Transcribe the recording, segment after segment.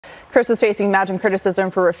Chris is facing mounting criticism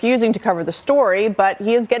for refusing to cover the story, but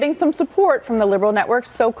he is getting some support from the liberal network's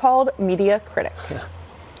so-called media critic.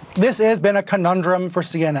 This has been a conundrum for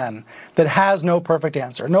CNN that has no perfect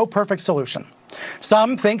answer, no perfect solution.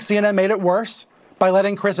 Some think CNN made it worse by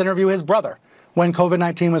letting Chris interview his brother when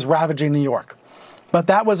COVID-19 was ravaging New York. But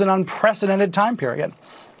that was an unprecedented time period.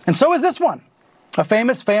 And so is this one. A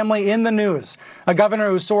famous family in the news. A governor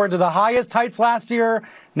who soared to the highest heights last year,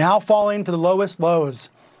 now falling to the lowest lows.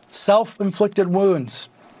 Self-inflicted wounds.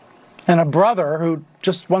 And a brother who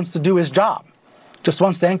just wants to do his job, just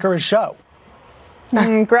wants to anchor his show.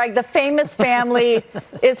 Greg, the famous family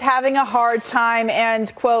is having a hard time,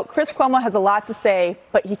 and, quote, Chris Cuomo has a lot to say,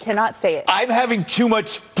 but he cannot say it. I'm having too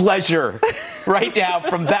much pleasure right now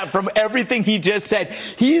from everything he just said.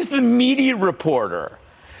 He is the media reporter.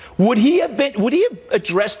 Would he have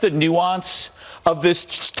addressed the nuance of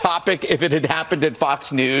this topic if it had happened at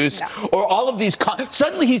Fox News? No. Or all of these,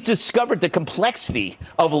 suddenly he's discovered the complexity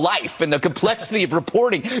of life and the complexity of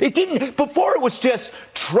reporting. It didn't, before it was just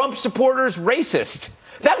Trump supporters racist.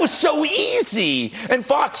 That was so easy, and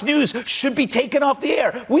Fox News should be taken off the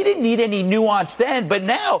air. We didn't need any nuance then, but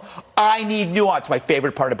now I need nuance. My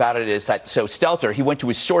favorite part about it is that, so Stelter, he went to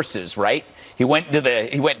his sources, right? He went into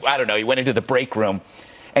the break room.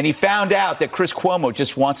 And he found out that Chris Cuomo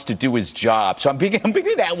just wants to do his job. So I'm beginning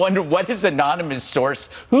to wonder what his anonymous source,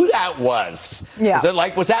 who that was. Yeah.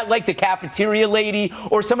 Was that like the cafeteria lady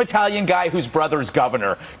or some Italian guy whose brother is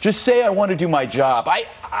governor? Just say I want to do my job.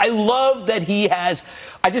 I love that he has.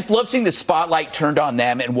 I just love seeing the spotlight turned on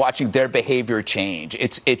them and watching their behavior change.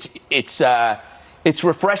 It's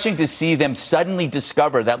refreshing to see them suddenly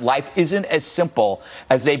discover that life isn't as simple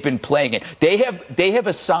as they've been playing it. They have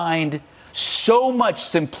assigned so much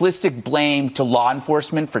simplistic blame to law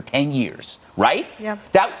enforcement for 10 years, right? Yeah.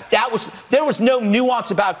 There was no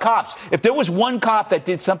nuance about cops. If there was one cop that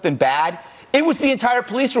did something bad, it was the entire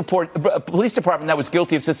police department that was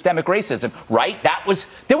guilty of systemic racism, right?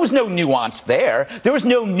 There was no nuance there. There was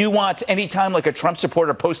no nuance anytime like a Trump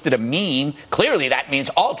supporter posted a meme. Clearly that means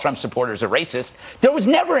all Trump supporters are racist. There was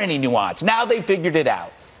never any nuance. Now they figured it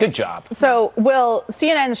out. Good job. So, Will,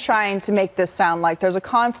 CNN's trying to make this sound like there's a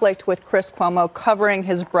conflict with Chris Cuomo covering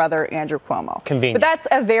his brother, Andrew Cuomo. Convenient. But that's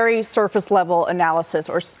a very surface-level analysis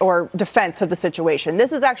or defense of the situation.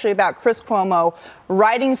 This is actually about Chris Cuomo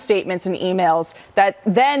writing statements and emails that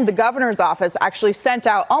then the governor's office actually sent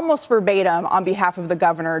out almost verbatim on behalf of the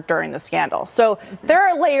governor during the scandal. So there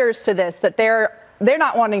are layers to this that they're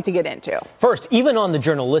not wanting to get into. First, even on the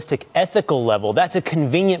journalistic ethical level, that's a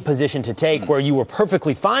convenient position to take where you were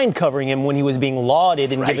perfectly fine covering him when he was being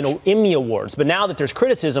lauded and given Emmy Awards. But now that there's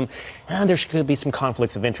criticism, there could be some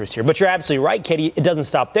conflicts of interest here. But you're absolutely right, Katie. It doesn't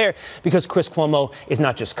stop there because Chris Cuomo is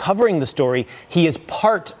not just covering the story, he is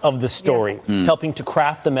part of the story, helping to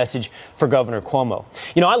craft the message for Governor Cuomo.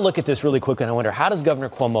 You know, I look at this really quickly and I wonder, how does Governor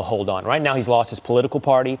Cuomo hold on? Right now, he's lost his political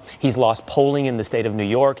party. He's lost polling in the state of New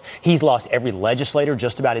York. He's lost every legislator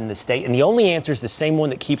just about in the state. And the only answer is the same one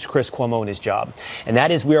that keeps Chris Cuomo in his job. And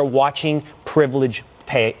that is we are watching privilege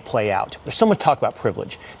play out. There's so much talk about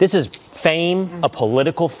privilege. This is fame, a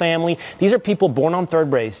political family. These are people born on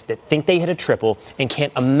third base that think they hit a triple and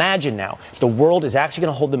can't imagine now the world is actually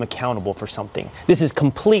going to hold them accountable for something. This is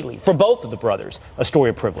completely, for both of the brothers, a story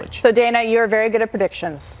of privilege. So, Dana, you're very good at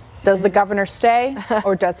predictions. Does the governor stay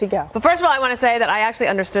or does he go? But first of all, I want to say that I actually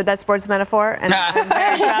understood that sports metaphor, and I'm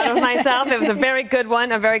very proud of myself. It was a very good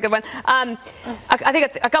one, a very good one. I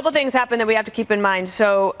think a couple things happened that we have to keep in mind.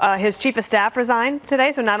 So his chief of staff resigned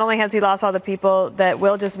today, so not only has he lost all the people that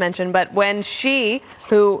Will just mentioned, but when she,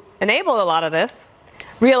 who enabled a lot of this,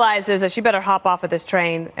 realizes that she better hop off of this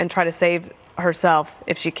train and try to save herself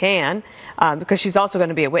if she can, because she's also going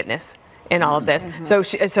to be a witness in all of this. So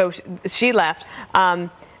she left.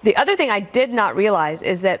 The other thing I did not realize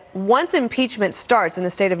is that once impeachment starts in the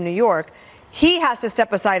state of New York, he has to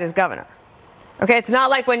step aside as governor. Okay, it's not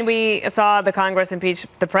like when we saw the Congress impeach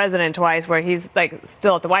the president twice, where he's like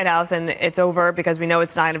still at the White House and it's over because we know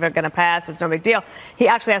it's not going to pass. It's no big deal. He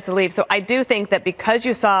actually has to leave. So I do think that because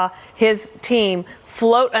you saw his team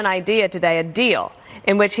float an idea today, a deal,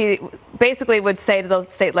 in which he basically would say to the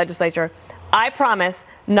state legislature, I promise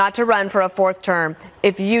not to run for a fourth term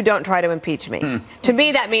if you don't try to impeach me. To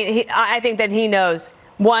me, that means I think that he knows,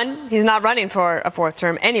 one, he's not running for a fourth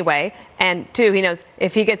term anyway, and two, he knows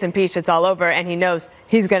if he gets impeached, it's all over, and he knows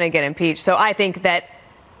he's going to get impeached. So I think that,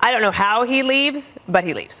 I don't know how he leaves, but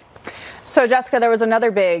he leaves. So, Jessica, there was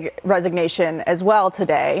another big resignation as well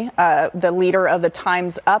today. The leader of the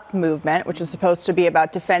Time's Up movement, which is supposed to be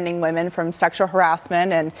about defending women from sexual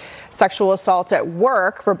harassment and sexual assault at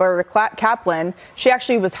work, Roberta Kaplan, she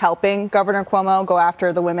actually was helping Governor Cuomo go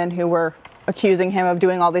after the women who were accusing him of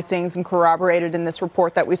doing all these things and corroborated in this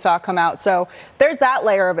report that we saw come out. So there's that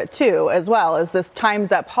layer of it too, as well as this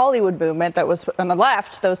Time's Up Hollywood movement that was on the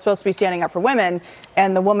left that was supposed to be standing up for women.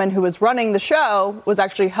 And the woman who was running the show was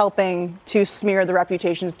actually helping to smear the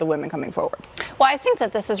reputations of the women coming forward. Well, I think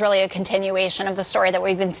that this is really a continuation of the story that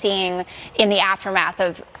we've been seeing in the aftermath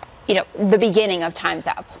of the beginning of Time's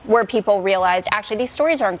Up, where people realized actually these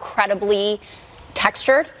stories are incredibly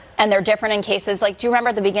textured. And they're different in cases. Like, do you remember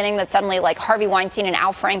at the beginning that suddenly, like, Harvey Weinstein and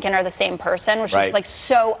Al Franken are the same person, which is, like,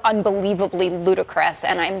 so unbelievably ludicrous.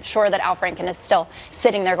 And I'm sure that Al Franken is still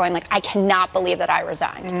sitting there going, like, I cannot believe that I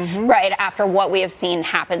resigned, right, after what we have seen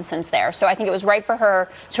happen since there. So I think it was right for her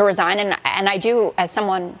to resign. And I do, as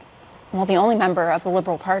someone, well, the only member of the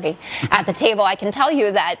Liberal Party at the table, I can tell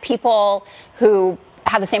you that people who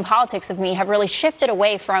have the same politics of me have really shifted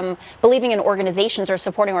away from believing in organizations or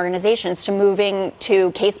supporting organizations to moving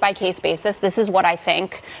to case-by-case basis. This is what I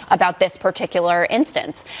think about this particular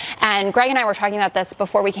instance. And Greg and I were talking about this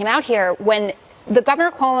before we came out here. When the Governor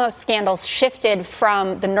Cuomo scandals shifted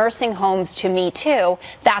from the nursing homes to Me Too,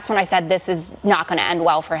 that's when I said this is not going to end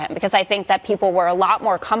well for him, because I think that people were a lot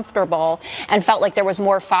more comfortable and felt like there was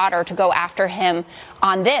more fodder to go after him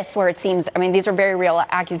on this, where it seems, I mean, these are very real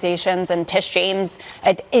accusations, and Tish James,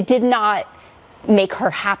 it did not make her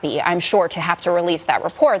happy, I'm sure, to have to release that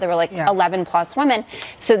report. There were like 11 plus women.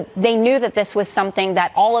 So they knew that this was something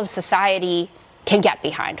that all of society can get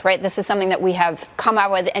behind, right? This is something that we have come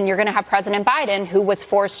out with, and you're going to have President Biden, who was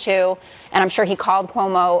forced to, and I'm sure he called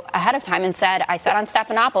Cuomo ahead of time and said, I said on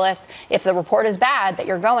Stephanopoulos, if the report is bad, that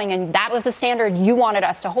you're going, and that was the standard you wanted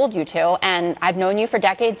us to hold you to, and I've known you for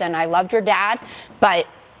decades, and I loved your dad, but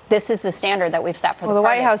this is the standard that we've set for the party. Well, the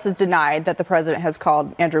White House has denied that the president has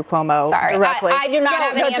called Andrew Cuomo directly. I do not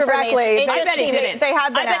have any information. I bet he didn't. They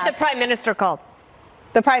have been asked. I bet the Prime Minister called.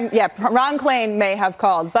 Ron Klain may have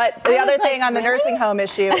called. But the other thing on the nursing home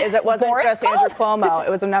issue is it wasn't just Andrew Cuomo. It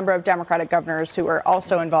was a number of Democratic governors who were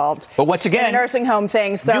also involved. But once again, in the nursing home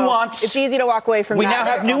thing. So nuance. It's easy to walk away from that. We now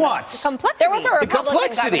have nuance. Complexity. There was a Republican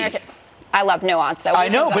governor. I love nuance, though. I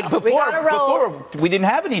know, but before we didn't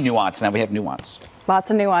have any nuance. Now we have nuance.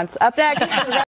 Lots of nuance. Up next.